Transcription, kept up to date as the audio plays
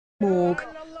morgue,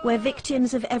 where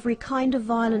victims of every kind of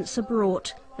violence are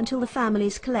brought until the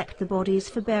families collect the bodies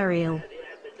for burial.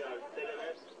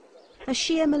 A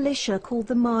Shia militia called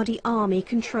the Mahdi Army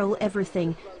control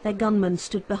everything. Their gunmen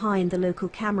stood behind the local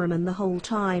cameraman the whole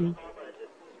time.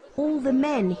 All the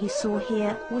men he saw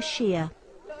here were Shia.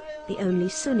 The only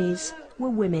Sunnis were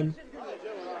women.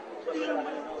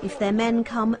 If their men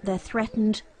come, they're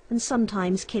threatened and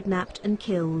sometimes kidnapped and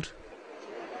killed.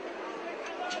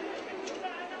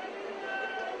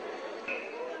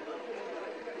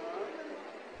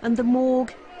 And the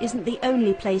morgue isn't the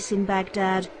only place in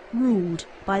Baghdad ruled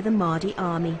by the Mahdi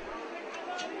army.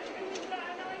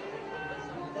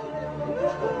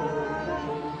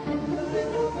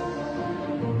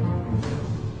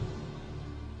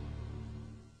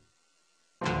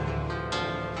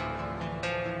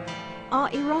 Our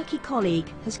Iraqi colleague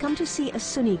has come to see a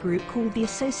Sunni group called the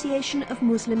Association of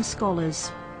Muslim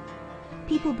Scholars.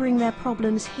 People bring their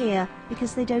problems here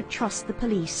because they don't trust the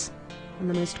police. And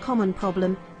the most common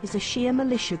problem is a Shia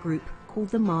militia group called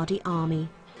the Mahdi Army.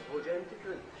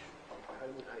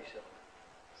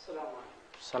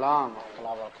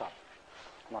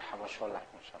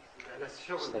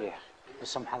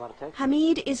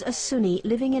 Hamid is a Sunni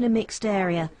living in a mixed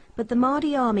area, but the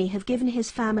Mahdi Army have given his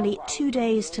family 2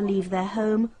 days to leave their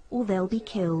home or they'll be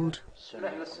killed.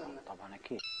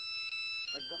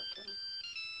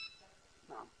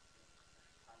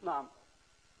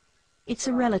 It's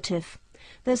a relative.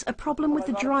 There's a problem with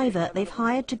the driver they've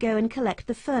hired to go and collect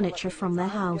the furniture from their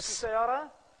house.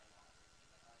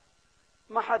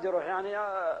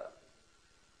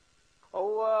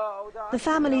 The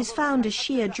family's found a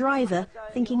Shia driver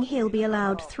thinking he'll be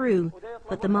allowed through,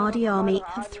 but the Mahdi army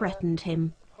have threatened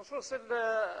him.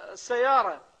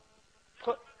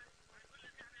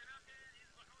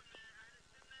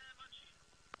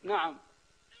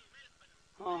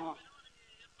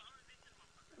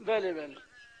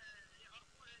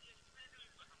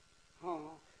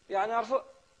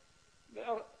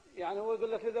 يعني هو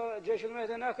يقول لك إذا جيش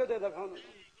المهدي هناك كذا يذبحون.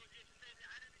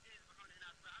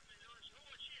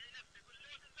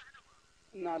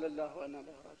 إنا لله وإنا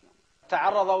إليه راجعون.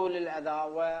 تعرضوا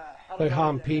للأذى. They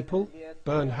harm people,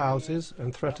 burn houses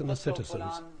and threaten the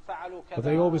citizens. But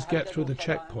they always get through the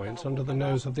checkpoints under the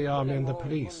nose of the army and the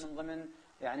police.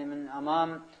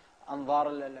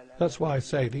 That's why I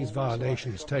say these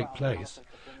violations take place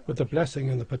with the blessing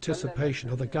and the participation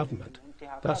of the government.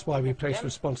 That's why we place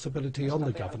responsibility on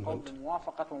the government.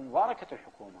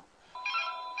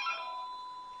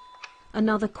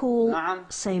 Another call,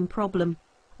 same problem.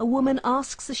 A woman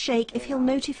asks the Sheikh if he'll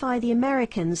notify the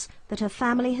Americans that her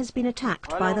family has been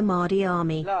attacked by the Mahdi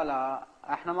army.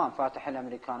 احنا ما نفاتح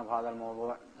الامريكان بهذا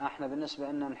الموضوع، احنا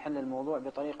بالنسبه لنا نحل الموضوع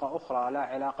بطريقه اخرى لا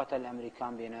علاقه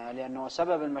الامريكان بنا، لانه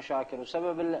سبب المشاكل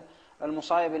وسبب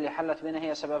المصايب اللي حلت بنا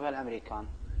هي سببها الامريكان.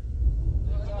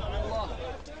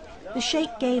 The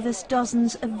Sheikh gave us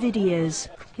dozens of videos.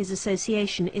 His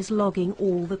association is logging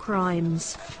all the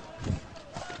crimes.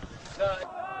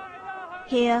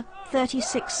 Here,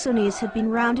 36 Sunnis had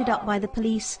been rounded up by the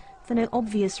police for no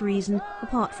obvious reason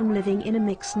apart from living in a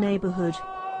mixed neighborhood.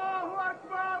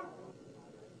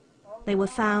 They were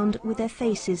found with their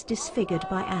faces disfigured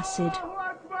by acid.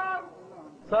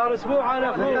 صار اسبوع على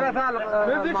اخوه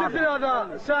من ذيك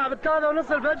هذا الساعه بالثالثة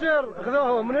ونص الفجر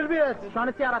اخذوهم من البيت. شلون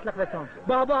السيارات اللي اخذتهم؟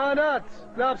 بهبهانات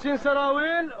لابسين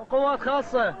سراويل وقوات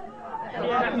خاصه.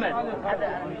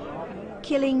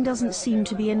 Killing doesn't seem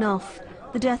to be enough.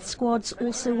 The death squads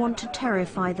also want to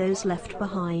terrify those left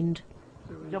behind.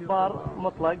 جبار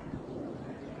مطلق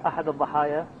احد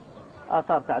الضحايا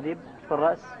اثار تعذيب في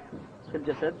الراس في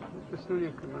الجسد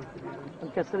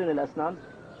مكسرين الاسنان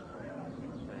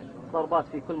ضربات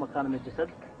في كل مكان من الجسد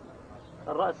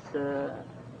الراس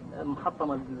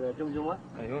محطمه الجمجمه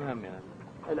عيونها يعني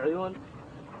العيون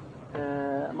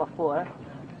مفقوعه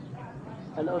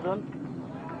الاذن.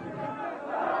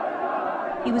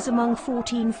 He was among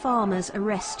 14 farmers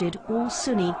arrested, all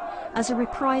Sunni, as a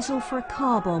reprisal for a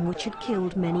car bomb which had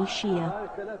killed many Shia.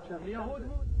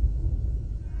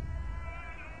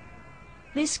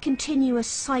 This continuous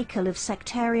cycle of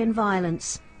sectarian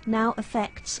violence now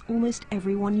affects almost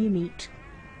everyone you meet.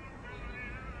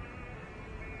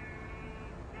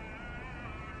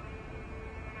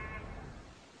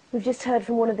 We've just heard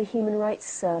from one of the human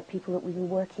rights people that we've been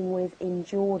working with in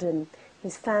Jordan.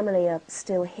 His family are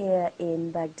still here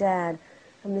in Baghdad,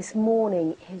 and this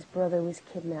morning his brother was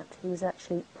kidnapped. He was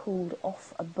actually pulled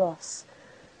off a bus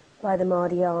by the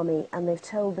Mahdi army, and they've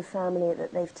told the family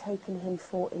that they've taken him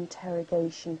for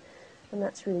interrogation. And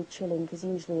that's really chilling, because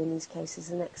usually in these cases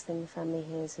the next thing the family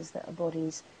hears is that a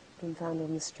body's been found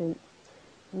on the street.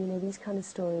 And you know, these kind of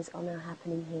stories are now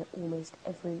happening here almost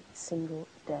every single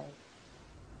day.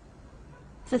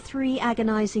 For 3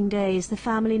 agonizing days, the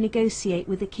family negotiate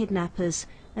with the kidnappers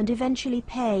and eventually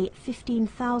pay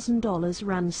 $15,000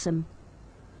 ransom.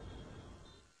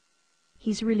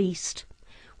 He's released.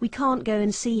 We can't go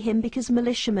and see him because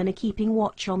militiamen are keeping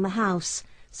watch on the house,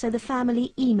 so the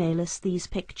family email us these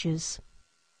pictures.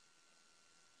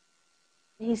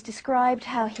 He's described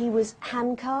how he was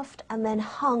handcuffed and then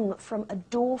hung from a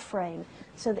door frame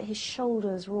so that his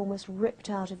shoulders were almost ripped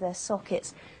out of their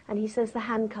sockets, and he says the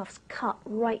handcuffs cut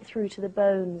right through to the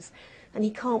bones, and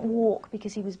he can't walk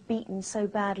because he was beaten so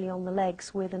badly on the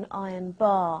legs with an iron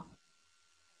bar.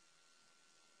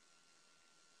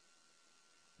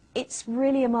 It's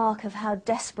really a mark of how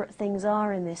desperate things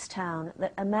are in this town,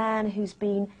 that a man who's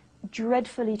been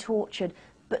dreadfully tortured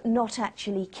but not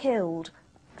actually killed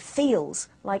feels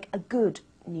like a good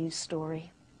news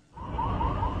story.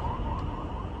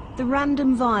 The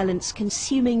random violence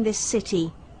consuming this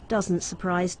city doesn't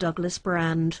surprise Douglas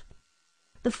Brand.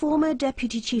 The former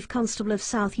Deputy Chief Constable of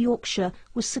South Yorkshire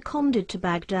was seconded to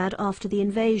Baghdad after the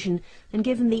invasion and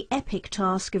given the epic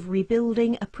task of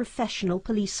rebuilding a professional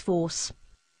police force.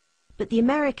 But the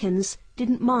Americans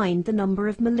didn't mind the number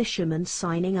of militiamen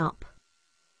signing up.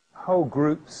 Whole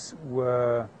groups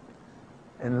were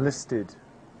enlisted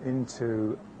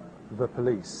into the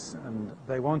police, and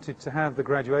they wanted to have the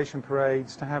graduation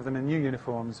parades, to have them in new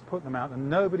uniforms, put them out, and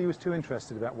nobody was too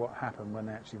interested about what happened when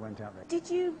they actually went out there. Did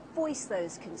you voice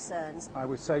those concerns? I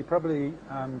would say probably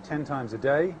 10 times a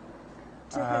day.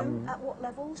 To whom? At what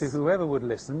levels? To whoever would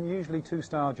listen, usually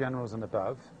 2-star generals and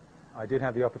above. I did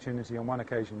have the opportunity on one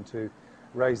occasion to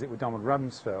raise it with Donald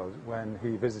Rumsfeld when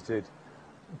he visited,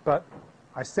 but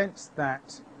I sensed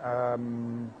that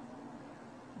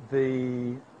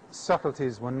the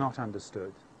subtleties were not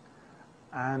understood,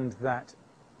 and that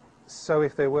so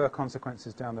if there were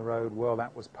consequences down the road, well,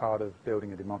 that was part of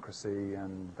building a democracy,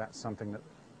 and that's something that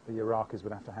the Iraqis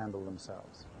would have to handle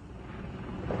themselves.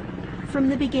 From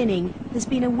the beginning, there's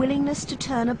been a willingness to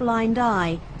turn a blind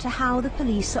eye to how the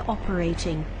police are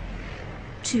operating.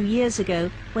 2 years ago,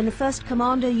 when the first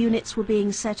commando units were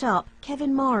being set up,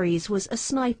 Kevin Maries was a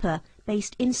sniper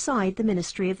based inside the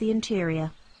Ministry of the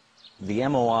Interior. The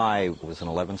MOI was an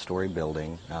 11-story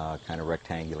building, kind of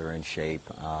rectangular in shape.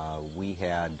 We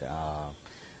had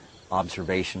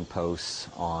observation posts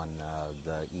on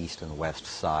the east and west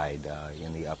side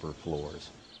in the upper floors.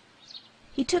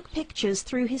 He took pictures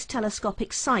through his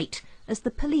telescopic sight as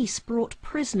the police brought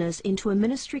prisoners into a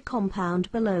ministry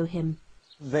compound below him.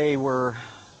 They were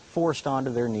forced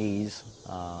onto their knees.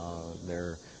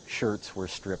 Their shirts were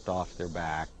stripped off their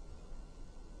back.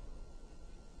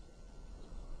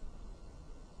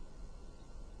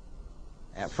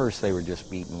 At first they were just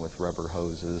beaten with rubber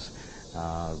hoses.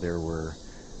 There were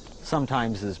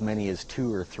sometimes as many as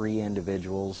 2 or 3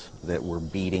 individuals that were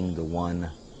beating the one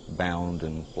bound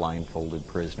and blindfolded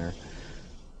prisoner.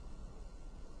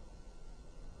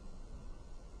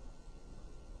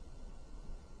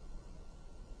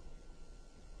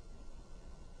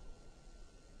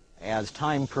 As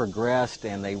time progressed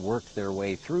and they worked their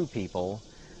way through people,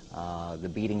 the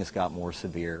beatings got more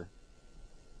severe.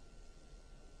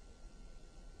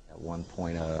 At one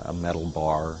point, a metal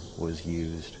bar was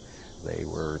used. They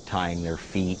were tying their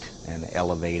feet and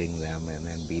elevating them and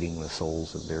then beating the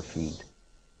soles of their feet.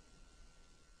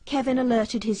 Kevin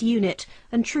alerted his unit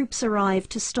and troops arrived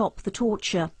to stop the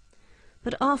torture.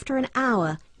 But after an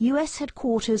hour, US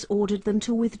headquarters ordered them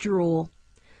to withdraw.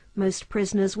 Most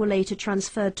prisoners were later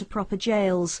transferred to proper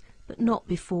jails, but not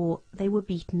before they were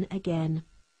beaten again.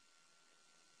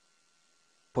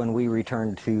 When we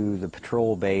returned to the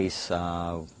patrol base,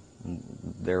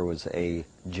 there was a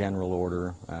general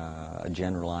order, a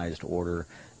generalized order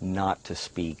not to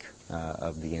speak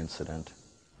of the incident.